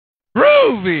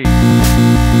movie.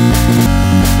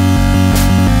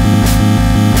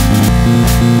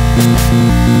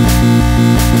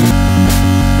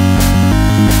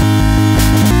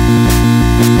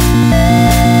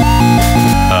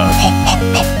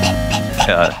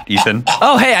 Ethan.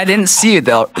 Oh, hey, I didn't see you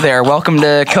there. Welcome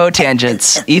to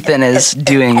Cotangents. Ethan is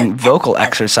doing vocal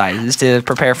exercises to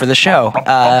prepare for the show.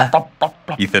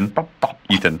 Ethan,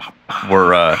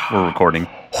 we're recording.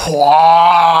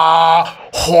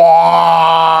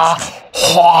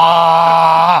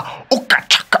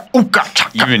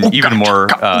 Even more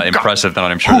impressive than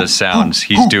I'm sure this sounds.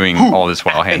 He's doing all this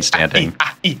while handstanding.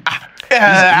 He's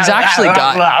actually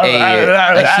got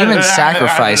a human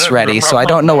sacrifice ready, so I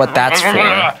don't know what that's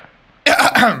for.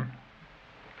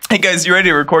 Hey guys, you ready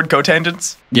to record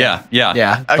Cotangents? Yeah.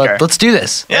 Yeah, Okay. let's do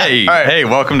this. Hey, All right. hey,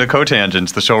 welcome to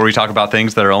Cotangents, the show where we talk about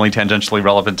things that are only tangentially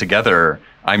relevant together.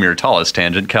 I'm your tallest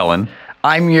tangent, Kellen.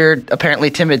 I'm your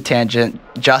apparently timid tangent,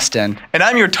 Justin. And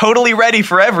I'm your totally ready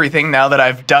for everything now that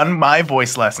I've done my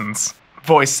voice lessons.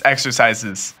 Voice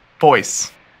exercises.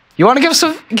 Voice. You want to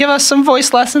give us some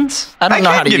voice lessons? I don't know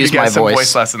how to give use you my guys some voice.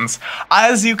 voice lessons.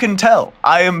 As you can tell,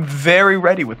 I am very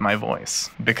ready with my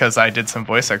voice because I did some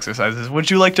voice exercises.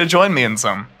 Would you like to join me in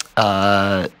some?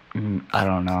 I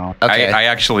don't know. Okay. I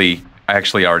actually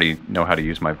already know how to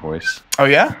use my voice. Oh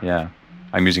yeah? Yeah,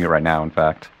 I'm using it right now, in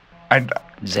fact.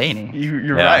 Zany.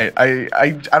 You're Yeah. right. I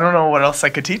don't know what else I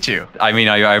could teach you. I mean,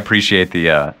 I appreciate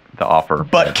the offer.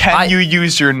 But can you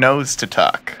use your nose to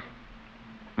talk?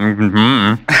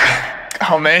 Mm-hmm.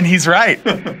 Oh man, he's right.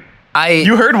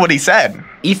 You heard what he said.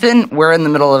 Ethan, we're in the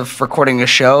middle of recording a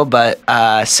show, but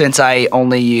since I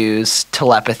only use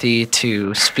telepathy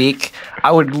to speak,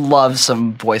 I would love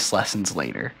some voice lessons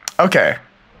later. Okay,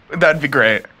 that'd be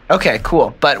great. Okay,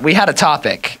 cool. But we had a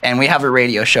topic, and we have a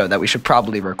radio show that we should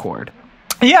probably record.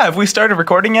 Yeah, have we started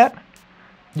recording yet?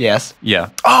 Yes. Yeah.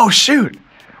 Oh shoot.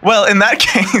 Well, in that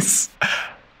case,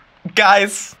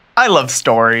 guys, I love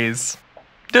stories.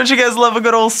 Don't you guys love a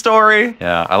good old story?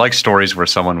 Yeah, I like stories where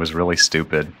someone was really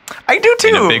stupid. I do too.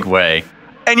 In a big way.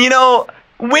 And you know,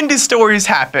 when do stories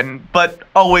happen, but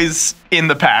always in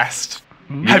the past?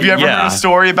 Have you ever heard a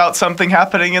story about something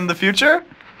happening in the future?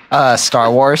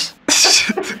 Star Wars.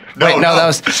 Wait, no, that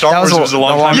was Star Wars was a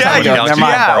long time Yeah, ago. yeah, Galaxy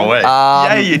yeah. far away.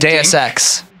 Yeah, you Deus dink.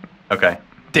 Ex. Okay.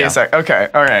 Deus Ex. Okay,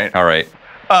 all right. All right.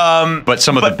 But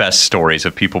some of the best stories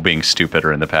of people being stupid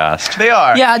are in the past. They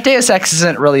are. Yeah, Deus Ex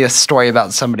isn't really a story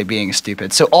about somebody being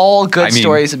stupid. So all good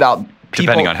stories about people.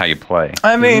 Depending on how you play.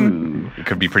 I mean, It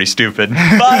could be pretty stupid.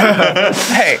 but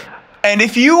hey, and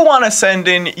if you want to send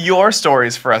in your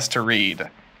stories for us to read,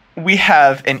 we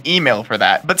have an email for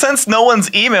that. But since no one's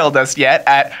emailed us yet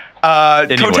at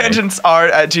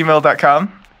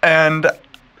cotangentsart@gmail.com, and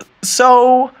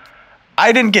so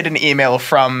I didn't get an email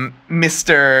from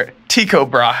Mr. Tycho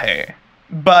Brahe,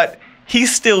 but he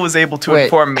still was able to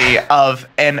inform me of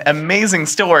an amazing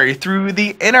story through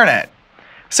the internet.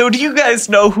 So do you guys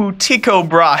know who Tycho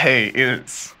Brahe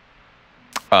is?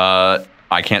 I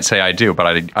can't say I do, but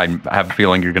I have a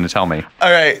feeling you're going to tell me.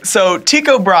 All right, so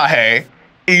Tycho Brahe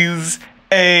is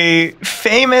a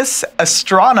famous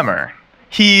astronomer.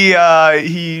 He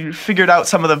figured out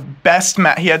some of the best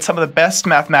he had some of the best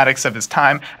mathematics of his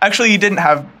time. Actually, he didn't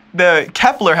have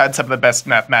Kepler had some of the best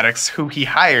mathematics who he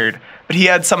hired, but he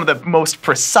had some of the most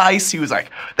precise. He was like,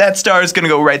 that star is going to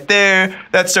go right there,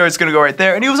 that star is going to go right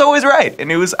there, and he was always right,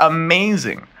 and it was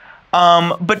amazing.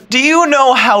 But do you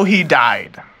know how he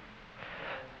died?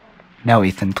 No,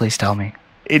 Ethan, please tell me.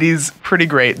 It is pretty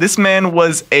great. This man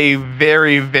was a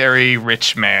very, very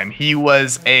rich man. He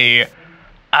was a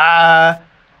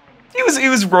he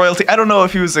was royalty. I don't know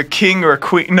if he was a king or a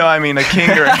queen. No, I mean a king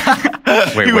or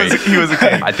Wait. He was a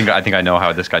king. I think I know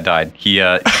how this guy died. He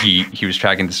was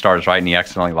tracking the stars right, and he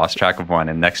accidentally lost track of one.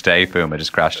 And next day, boom, it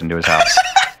just crashed into his house.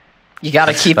 You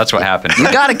gotta keep. That's what happened. You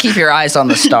gotta keep your eyes on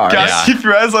the stars. Gotta keep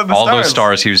your eyes on the all stars. those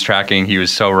stars he was tracking, he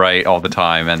was so right all the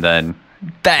time, and then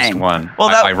Bang. just one. Well,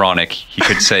 ironic. He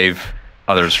could save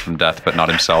others from death, but not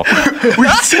himself.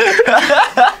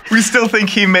 We still think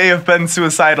he may have been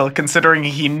suicidal, considering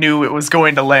he knew it was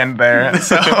going to land there.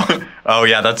 So. Oh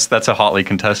yeah, that's a hotly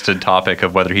contested topic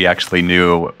of whether he actually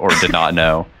knew or did not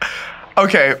know.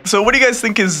 Okay, so what do you guys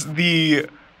think is the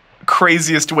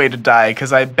craziest way to die?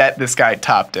 Because I bet this guy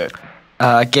topped it.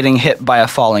 Getting hit by a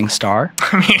falling star.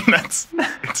 I mean,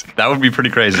 That would be pretty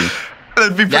crazy.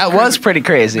 that'd be That was pretty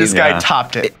crazy. This guy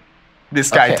topped it. This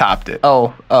guy topped it.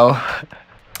 Oh.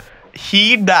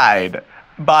 He died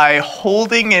by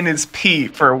holding in his pee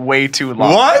for way too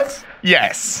long. What?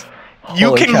 Yes. You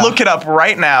Holy can cow. look it up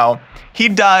right now. He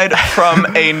died from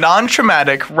a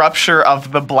non-traumatic rupture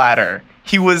of the bladder.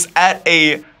 He was at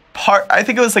a I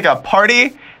think it was like a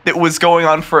party that was going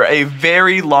on for a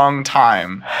very long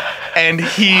time, and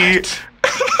he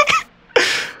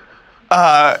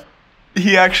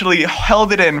he actually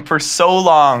held it in for so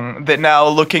long that now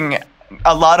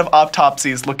a lot of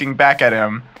autopsies looking back at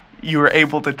him, you were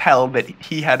able to tell that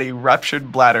he had a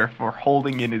ruptured bladder for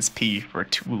holding in his pee for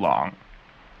too long.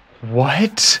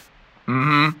 What?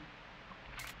 Mm-hmm.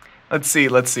 Let's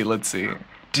see.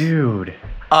 Dude.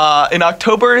 In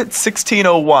October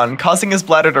 1601, causing his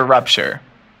bladder to rupture.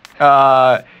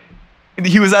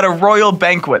 He was at a royal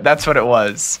banquet. That's what it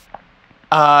was.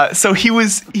 So he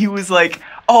was like,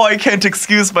 oh, I can't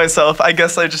excuse myself. I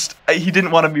guess he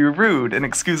didn't want to be rude and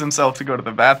excuse himself to go to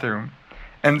the bathroom.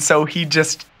 And so he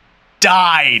just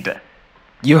died.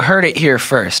 You heard it here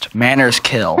first. Manners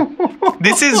kill.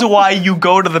 This is why you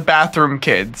go to the bathroom,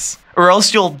 kids, or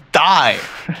else you'll die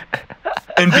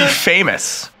and be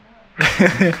famous.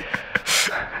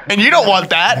 And you don't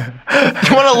want that.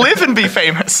 You want to live and be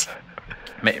famous.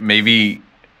 Maybe.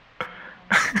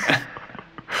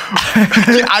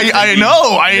 I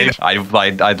know.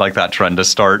 I'd like that trend to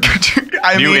start.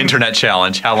 New internet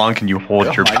challenge. How long can you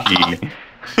hold your pee?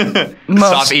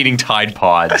 Stop eating Tide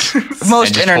Pods.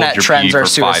 Most internet trends are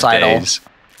for 5 suicidal. days.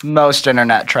 Most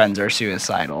internet trends are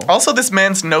suicidal. Also, this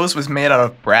man's nose was made out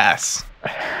of brass.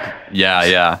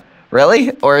 Yeah.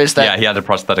 Really? Or is that? Yeah, he had a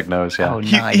prosthetic nose. Yeah. Oh,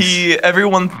 nice. He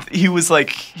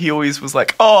always was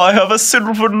like, oh, I have a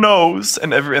silver nose,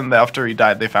 and after he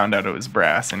died, they found out it was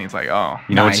brass, and he's like, oh.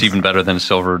 You know what's Nice. even better than a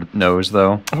silver nose,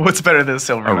 though? What's better than a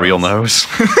silver A nose? real nose.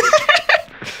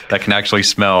 That can actually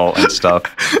smell and stuff,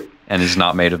 and is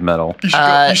not made of metal.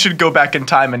 You should go back in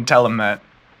time and tell him that.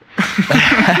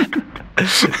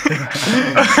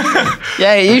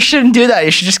 Yeah, you shouldn't do that.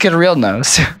 You should just get a real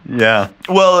nose. Yeah.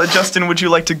 Well, Justin, would you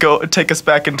like to take us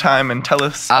back in time and tell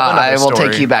us another I will story?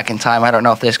 take you back in time. I don't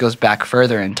know if this goes back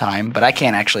further in time, but I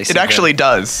can't actually see It actually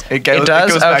does. It does?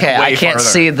 goes back Okay, way I can't farther.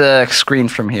 see the screen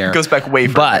from here. It goes back way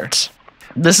further. But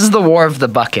this is the War of the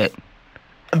Bucket.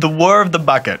 The War of the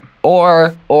Bucket.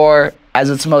 Or as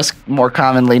it's more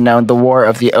commonly known, the War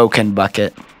of the Oaken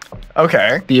Bucket.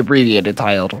 Okay. The abbreviated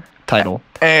title.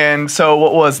 And so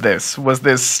what was this? Was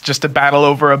this just a battle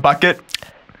over a bucket?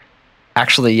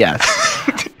 Actually, yes.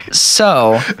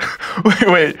 So,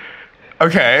 Wait.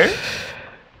 Okay.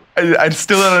 I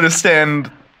still don't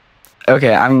understand.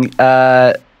 okay,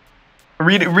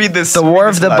 Read this. the War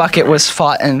of the Bucket was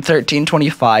fought in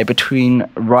 1325 between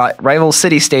rival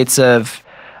city-states of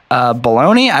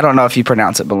Bologna, I don't know if you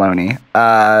pronounce it Bologna,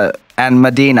 and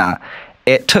Medina.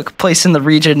 It took place in the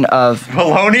region of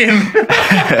Bologna?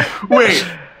 Wait.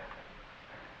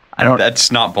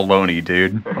 That's not bologna,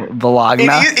 dude. Bologna.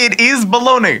 It is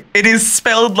Bologna. It is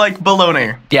spelled like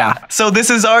Bologna. Yeah. So this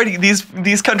is already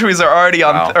these countries are already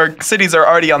on Wow. or cities are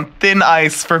already on thin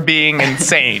ice for being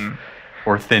insane.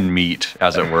 Or thin meat,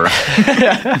 as it were.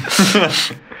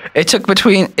 It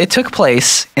took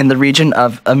place in the region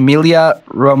of Emilia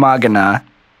Romagna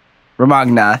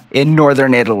in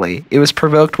northern Italy. It was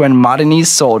provoked when Modenese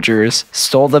soldiers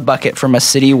stole the bucket from a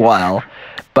city well,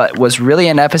 but was really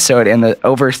an episode in the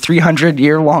over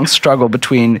 300-year-long struggle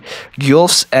between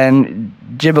Guelphs and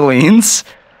Ghibellines.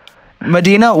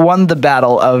 Medina won the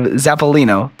Battle of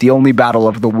Zappolino, the only battle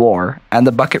of the war, and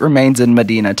the bucket remains in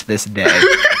Medina to this day.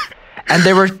 And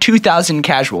there were 2,000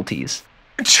 casualties.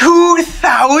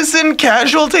 2,000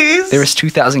 casualties? There was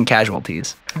 2,000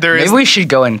 casualties. There is. Maybe we should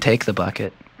go and take the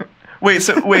bucket. Wait.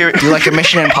 Do like a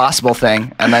Mission Impossible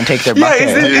thing and then take their Yeah, bucket.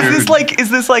 is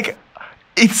this like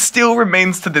it still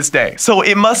remains to this day. So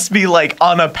it must be like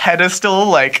on a pedestal,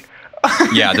 like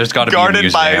Yeah, there's got to be a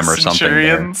guarded by museum or something there.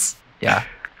 centurions. Yeah.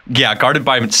 Yeah, guarded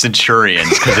by centurions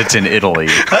because it's in Italy.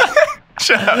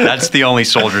 That's the only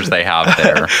soldiers they have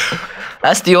there.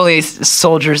 That's the only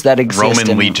soldiers that exist.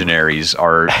 Roman legionaries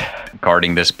are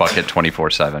guarding this bucket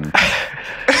 24/7.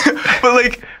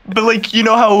 But like you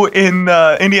know how in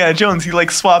Indiana Jones he like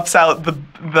swaps out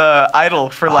the idol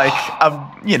for like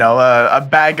a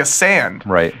bag of sand.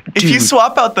 Right. If you Dude.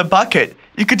 swap out the bucket,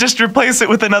 you could just replace it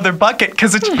with another bucket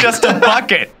because it's just a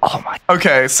bucket. Oh my.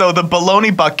 Okay, so the bologna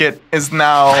bucket is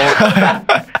now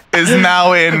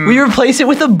in We replace it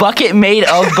with a bucket made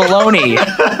of bologna.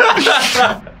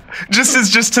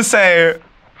 just to say,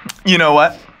 you know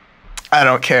what? I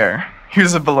don't care.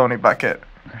 Here's a bologna bucket.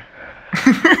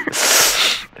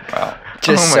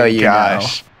 Just Oh so my you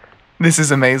gosh. This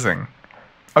is amazing.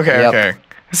 Okay, Yep. okay.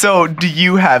 So, do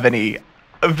you have any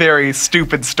very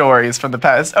stupid stories from the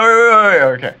past?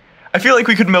 Oh, okay. I feel like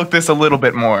we could milk this a little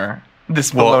bit more.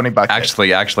 This bologna bucket.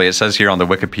 Actually, it says here on the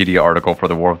Wikipedia article for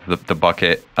the War of the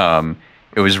Bucket,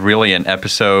 it was really an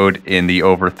episode in the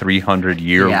over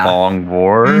 300-year-long Yeah.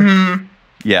 war. Mm-hmm.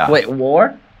 Yeah. Wait,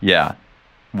 war? Yeah.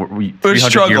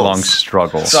 300-year-long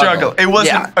struggle. Struggle. It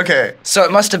wasn't Yeah. okay. So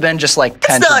it must have been just like It's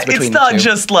tensions not. between It's not the two.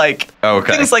 just like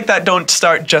Okay. things like that don't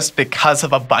start just because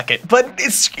of a bucket. But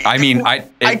it's. I mean,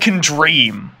 I can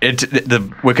dream.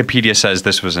 The Wikipedia says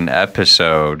this was an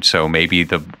episode, so maybe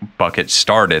the bucket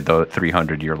started the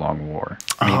 300-year-long war.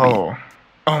 Oh.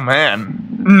 Oh man.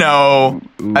 No.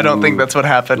 I don't think that's what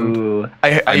happened. Ooh.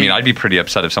 I mean, I'd be pretty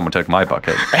upset if someone took my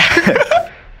bucket.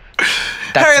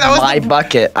 That's Hey, that was my the-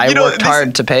 bucket. I you know, worked this-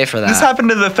 hard to pay for that. This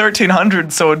happened in the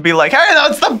 1300s, so it'd be like, hey,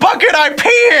 that's the bucket I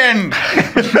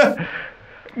pee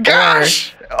in.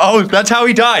 Gosh. Oh, that's how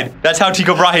he died. That's how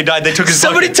Tycho Brahe died. They took his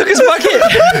Somebody bucket. took his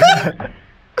bucket.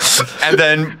 And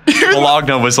then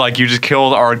Bologna was like, you just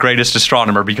killed our greatest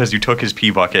astronomer because you took his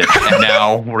pee bucket, and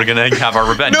now we're going to have our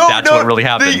revenge. That's what really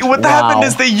happened. What Wow. happened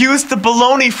is they used the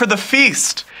bologna for the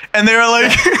feast. And they were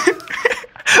like,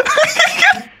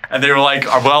 And they were like,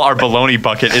 well, our baloney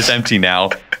bucket is empty now.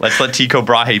 Let's let Tycho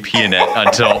Brahe pee in it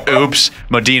until, oops,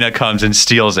 Medina comes and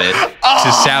steals it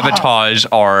to sabotage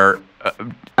our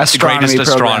Astronomy greatest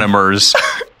program. astronomer's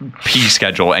pee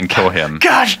schedule and kill him.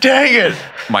 gosh dang it.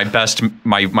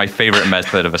 My favorite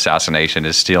method of assassination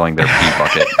is stealing their pee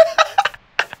bucket.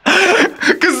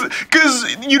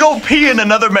 Because you don't pee in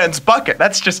another man's bucket.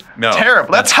 That's just No,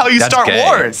 terrible. That's how you that's start gay.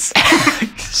 wars.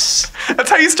 That's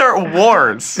how you start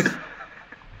wars.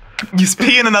 You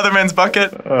pee in another man's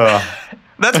bucket.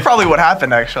 That's probably what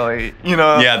happened, actually. You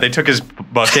know. Yeah, they took his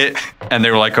bucket and they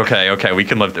were like, okay, we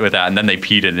can live with that. And then they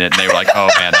peed in it and they were like, oh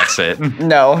man, that's it.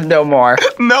 No more.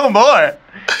 No more.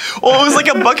 Well, it was like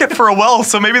a bucket for a well,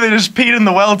 so maybe they just peed in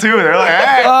the well too. They're like,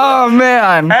 hey, Oh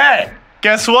man. hey,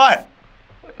 guess what?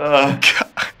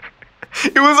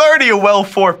 It was already a well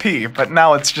for pee, but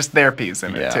now it's just their peas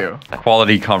in it too.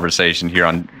 Quality conversation here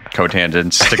on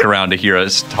Cotangents. Stick around to hear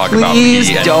us talk about Please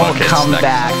pee and don't buckets come next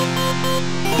back.